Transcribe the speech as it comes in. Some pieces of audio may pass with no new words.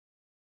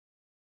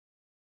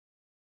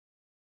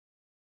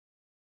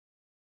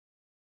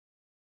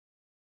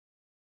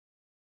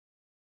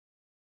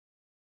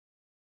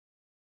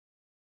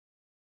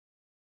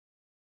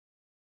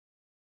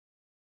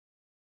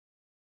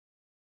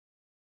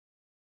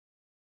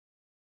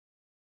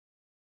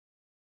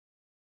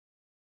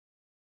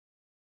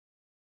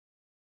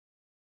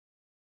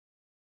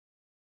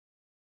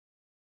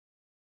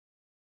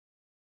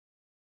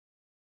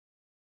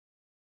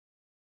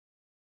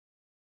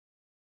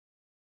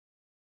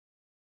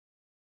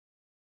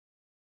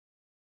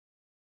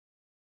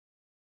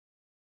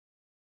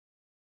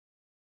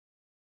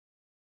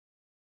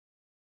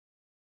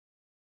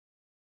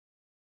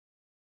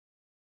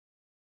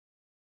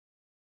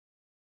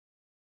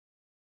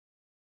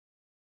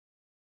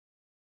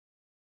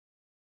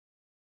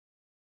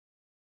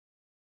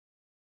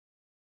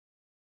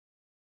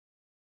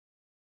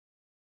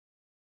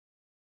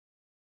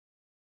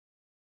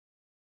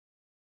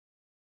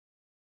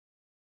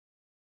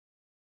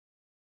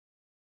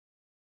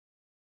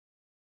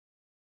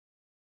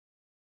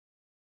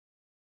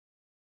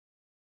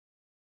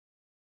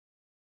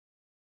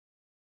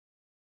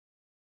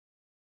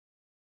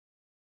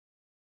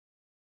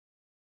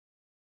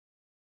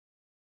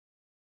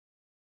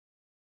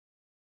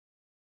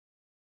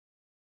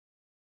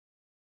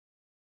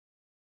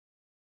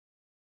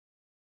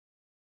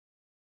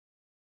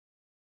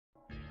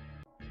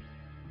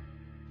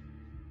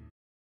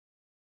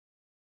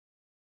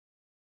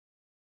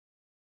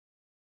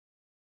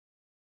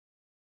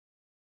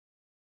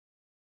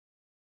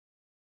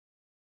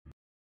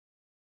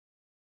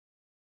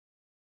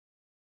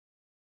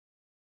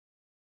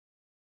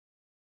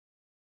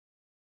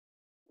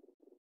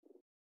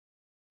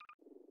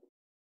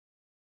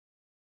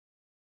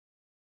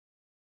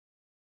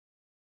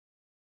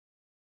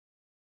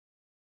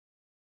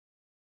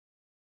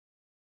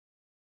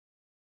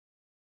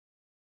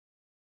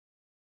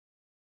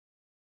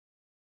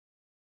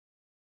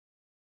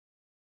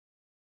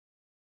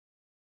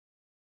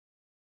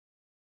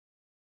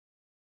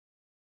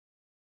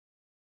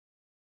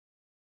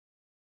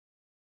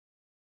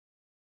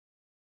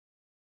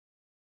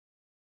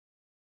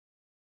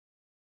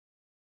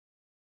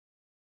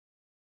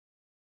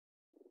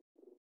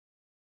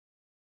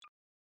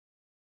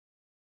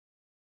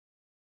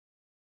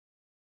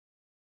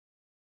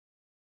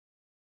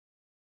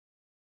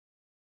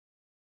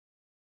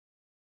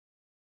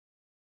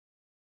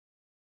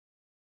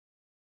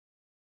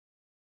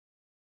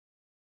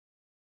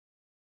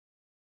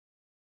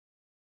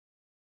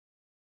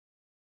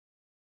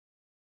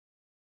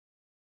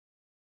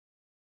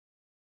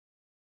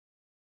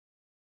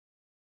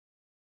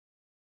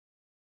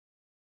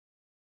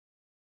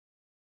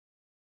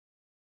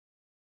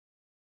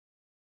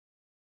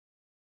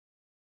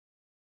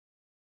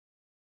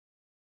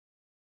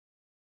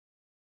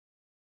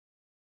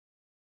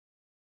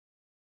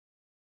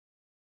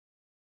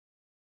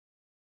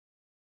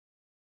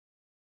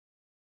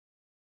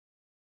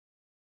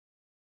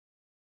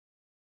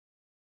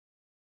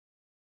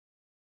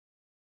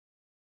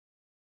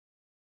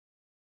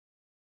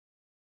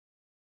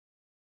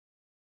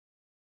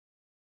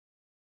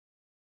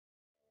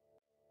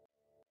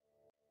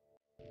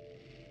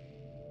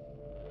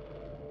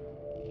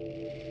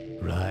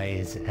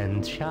Rise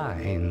and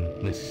shine,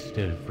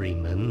 Mr.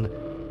 Freeman.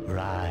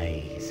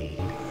 Rise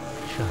and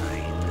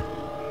shine.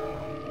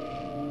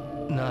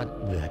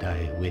 Not that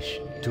I wish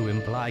to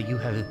imply you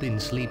have been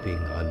sleeping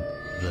on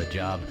the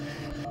job.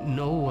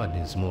 No one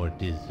is more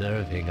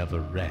deserving of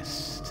a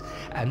rest,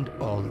 and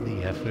all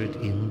the effort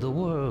in the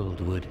world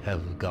would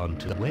have gone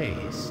to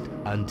waste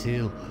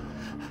until...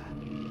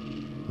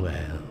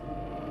 well,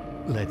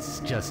 let's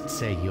just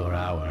say your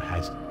hour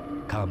has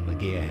come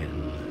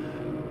again.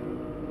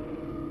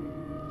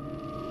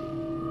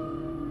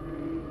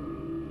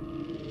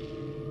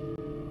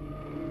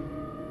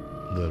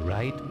 The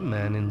right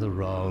man in the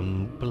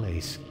wrong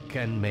place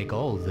can make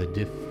all the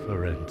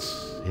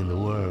difference in the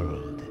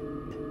world.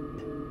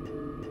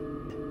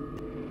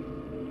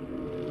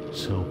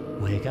 So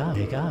wake up,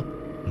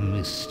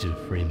 Mr.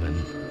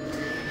 Freeman.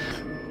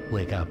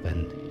 Wake up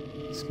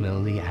and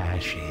smell the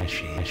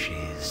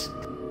ashes.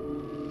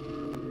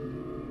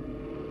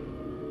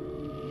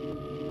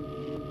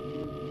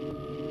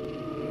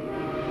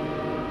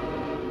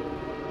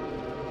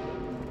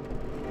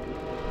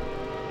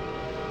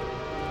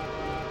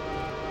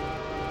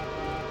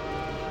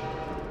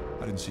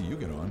 I didn't see you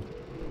get on.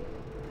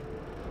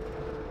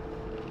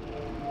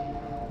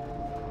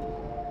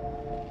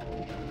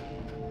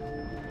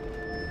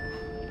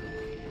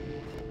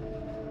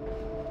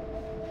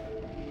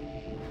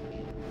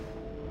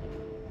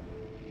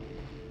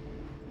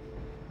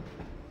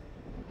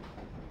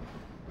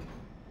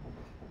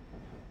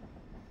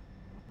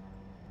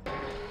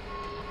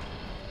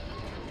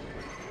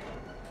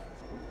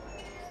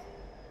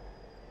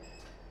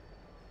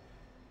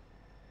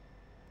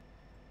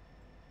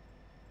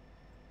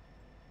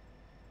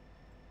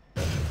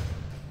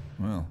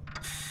 Well,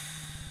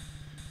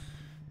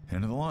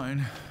 end of the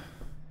line.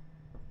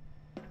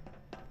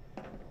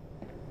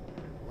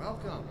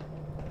 Welcome.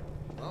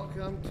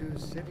 Welcome to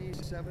City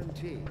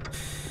 17.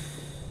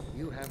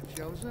 You have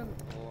chosen,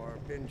 or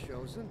been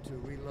chosen, to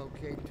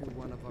relocate to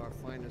one of our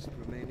finest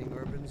remaining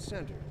urban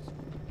centers.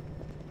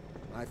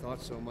 I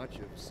thought so much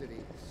of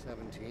City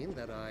 17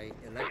 that I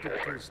elected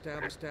to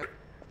establish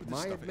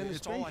my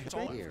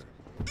administration here.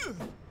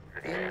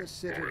 In the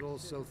Citadel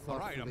so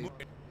thoughtfully...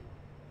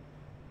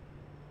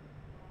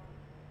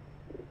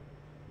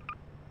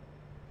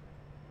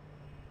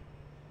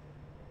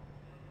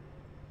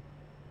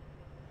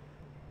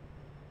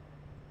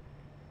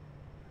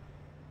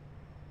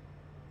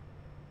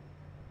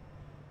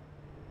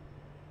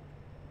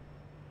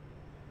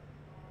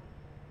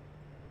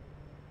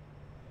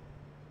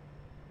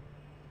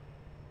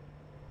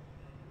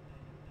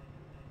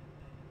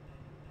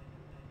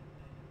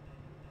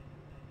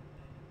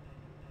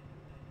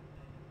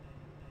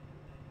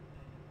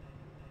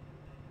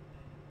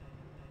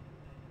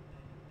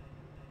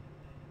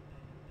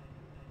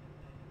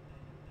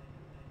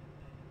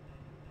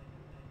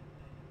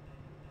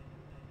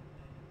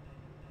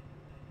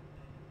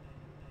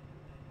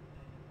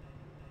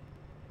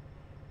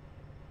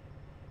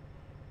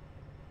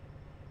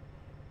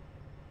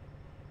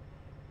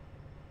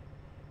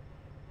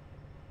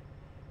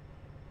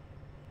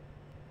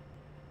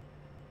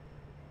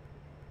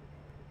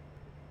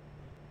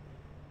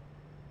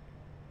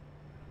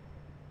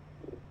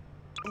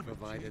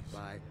 provided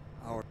by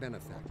our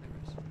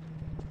benefactors.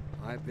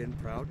 I've been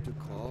proud to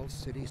call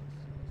City...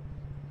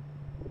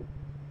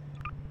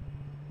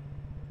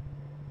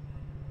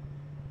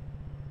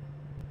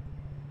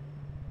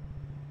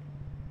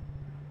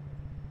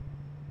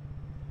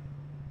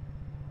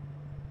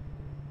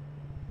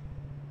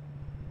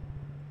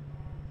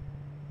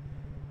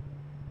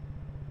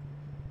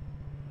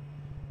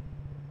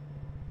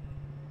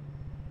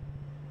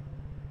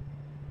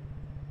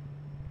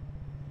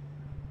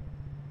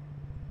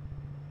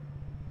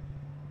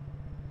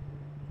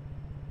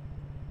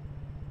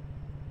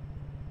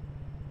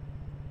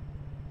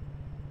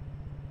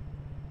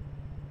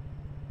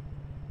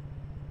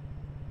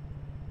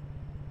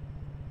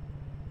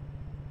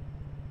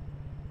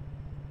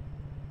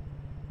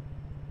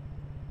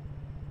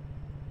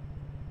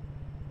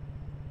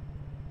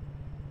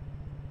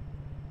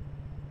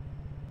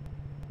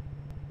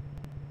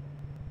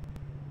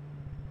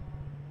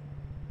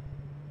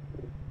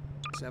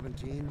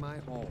 '17 my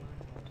home.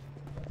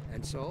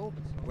 And so,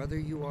 whether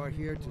you are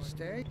here to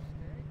stay...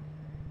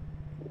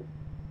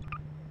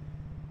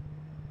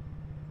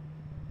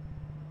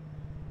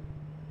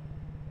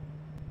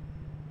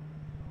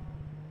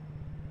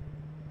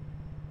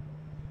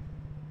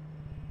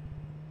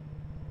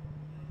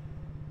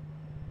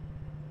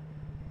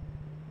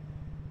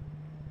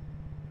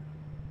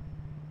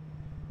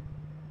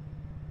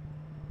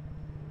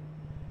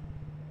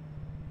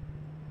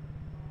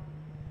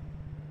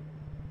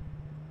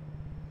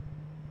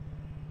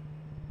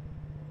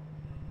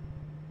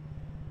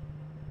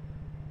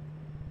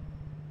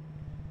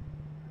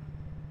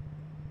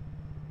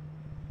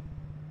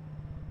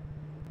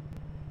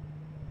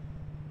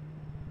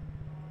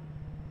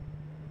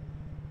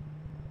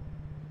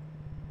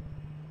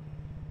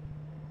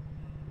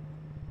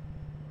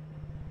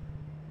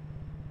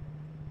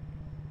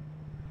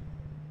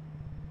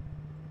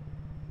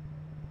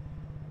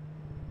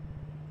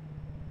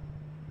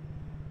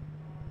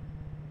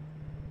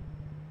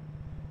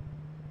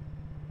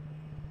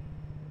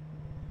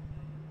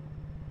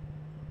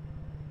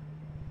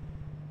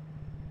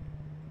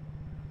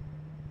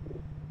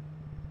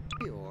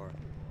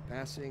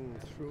 Passing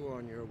through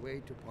on your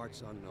way to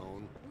parts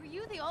unknown. Were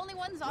you the only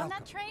ones on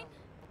that train?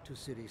 To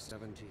City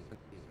 17.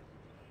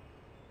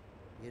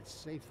 It's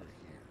safer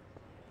here.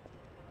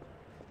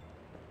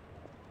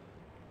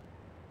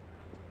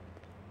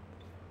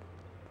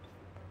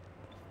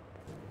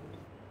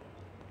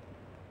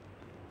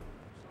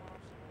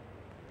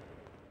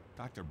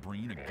 Dr.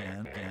 Breen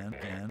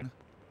again.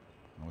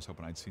 I was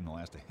hoping I'd seen the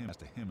last of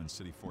him in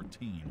City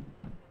 14.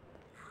 Oh,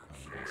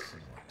 this is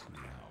too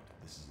loud.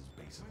 This is his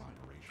base of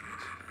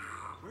operations.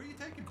 Where are you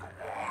taking me?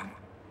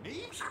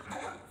 Me?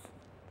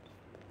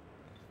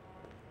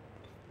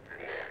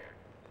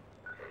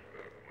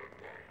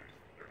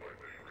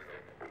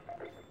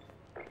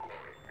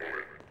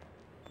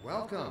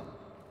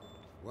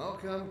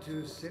 Welcome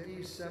to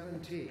City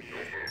 17.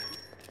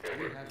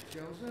 You have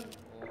chosen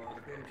or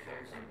been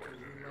chosen to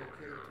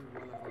relocate to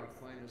one of our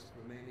finest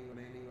remaining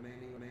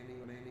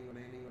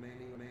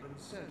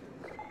centers.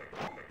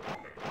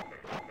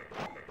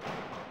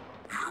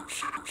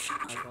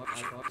 I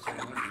thought so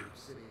much of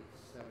City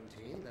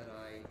 17 that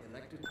I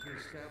elected to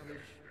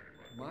establish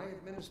my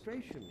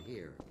administration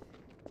here.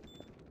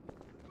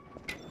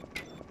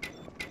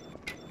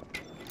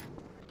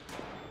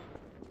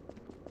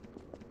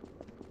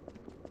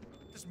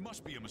 This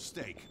must be a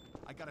mistake.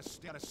 I got a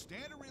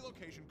standard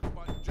relocation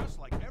coupon just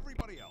like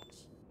everybody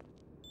else.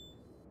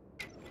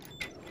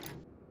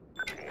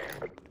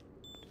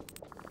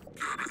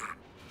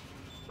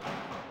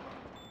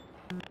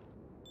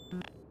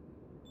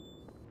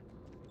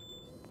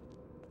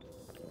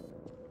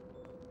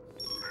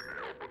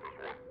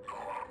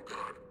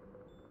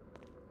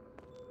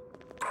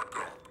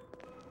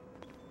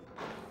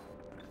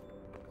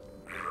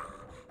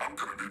 I'm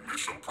gonna need me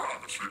some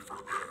privacy for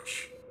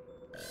this.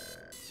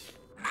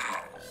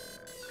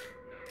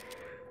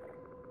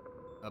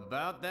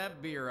 About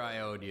that beer I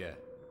owed you.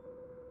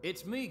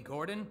 It's me,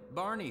 Gordon,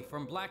 Barney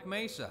from Black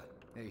Mesa.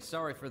 Hey,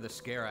 sorry for the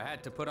scare. I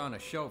had to put on a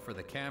show for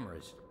the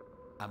cameras.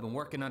 I've been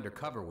working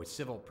undercover with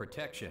civil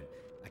protection.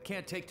 I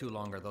can't take too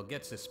long or they'll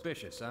get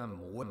suspicious. I'm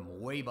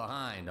way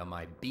behind on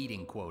my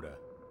beating quota.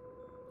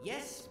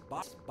 Yes,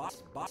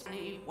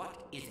 Barney,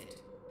 what is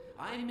it?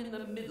 I'm in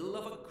the middle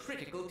of a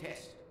critical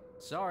test.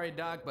 Sorry,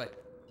 Doc,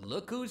 but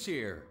look who's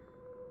here.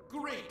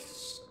 Great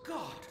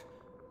Scott!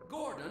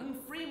 Gordon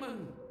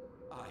Freeman!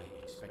 I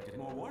expected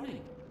more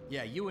warning.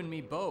 Yeah, you and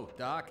me both,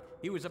 Doc.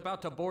 He was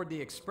about to board the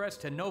express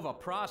to Nova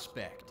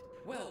Prospect.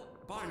 Well,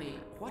 Barney,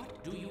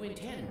 what do you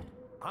intend?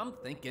 I'm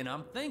thinking.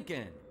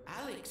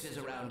 Alex is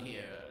around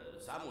here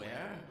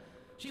somewhere.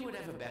 She would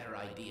have a better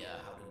idea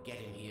how to get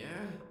him here.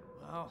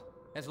 Well,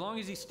 as long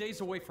as he stays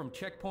away from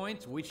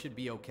checkpoints, we should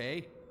be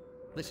okay.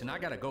 Listen, I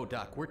gotta go,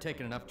 Doc. We're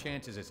taking enough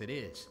chances as it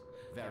is.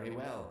 Very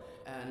well.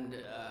 And,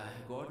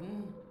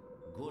 Gordon,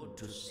 good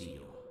to see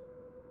you.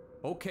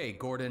 Okay,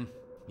 Gordon.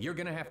 You're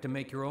gonna have to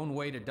make your own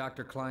way to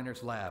Dr.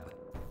 Kleiner's lab.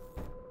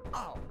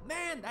 Oh,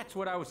 man, that's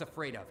what I was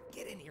afraid of.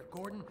 Get in here,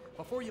 Gordon,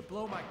 before you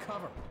blow my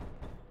cover.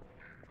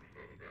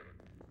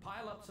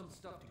 Pile up some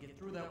stuff to get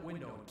through that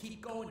window and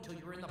keep going till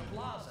you're in the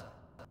plaza.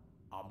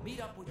 I'll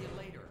meet up with you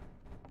later.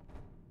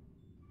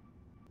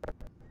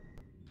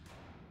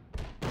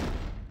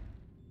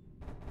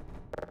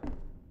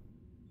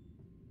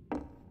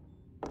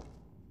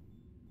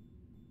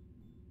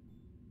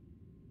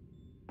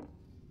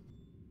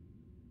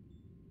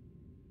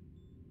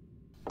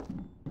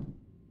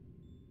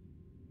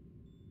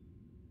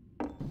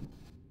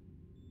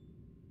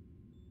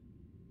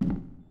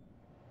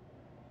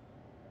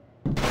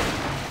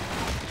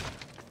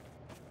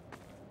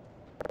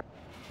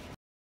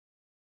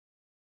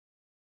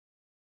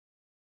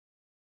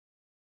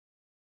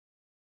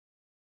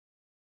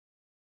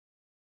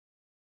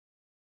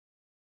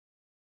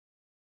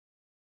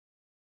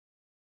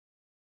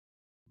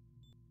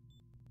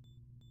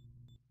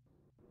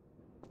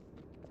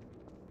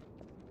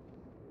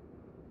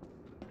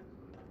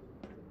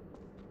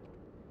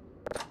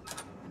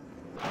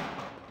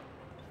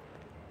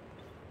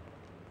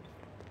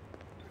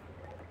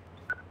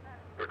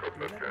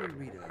 Let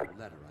me read a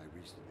letter I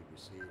recently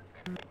received.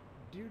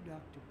 Dear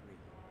Dr.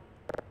 Breen,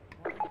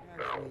 why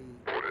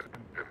has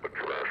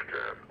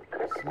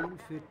the seen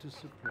fit to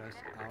suppress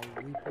our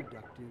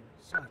reproductive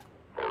cycle?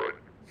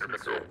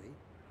 Sincerely,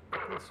 a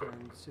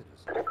concerned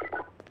citizen.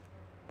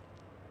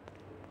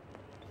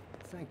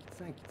 Thank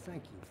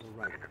you for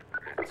writing.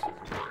 Concerned.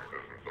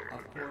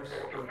 Of course,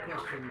 your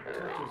question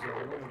touches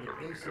on one of the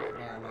basic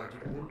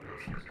biological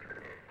impulses,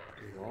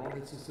 with all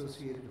its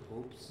associated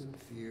hopes and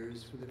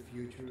fears for the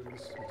future of the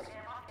species.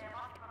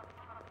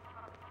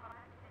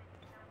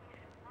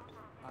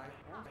 I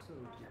also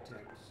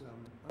detect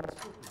some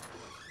unspoken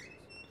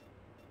questions.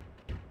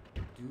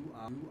 Do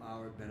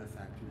our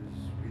benefactors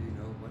really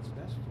know what's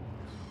best for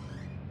us?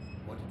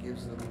 What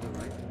gives them the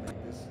right to make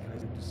this kind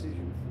of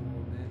decision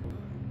for mankind?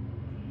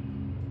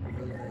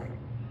 Will they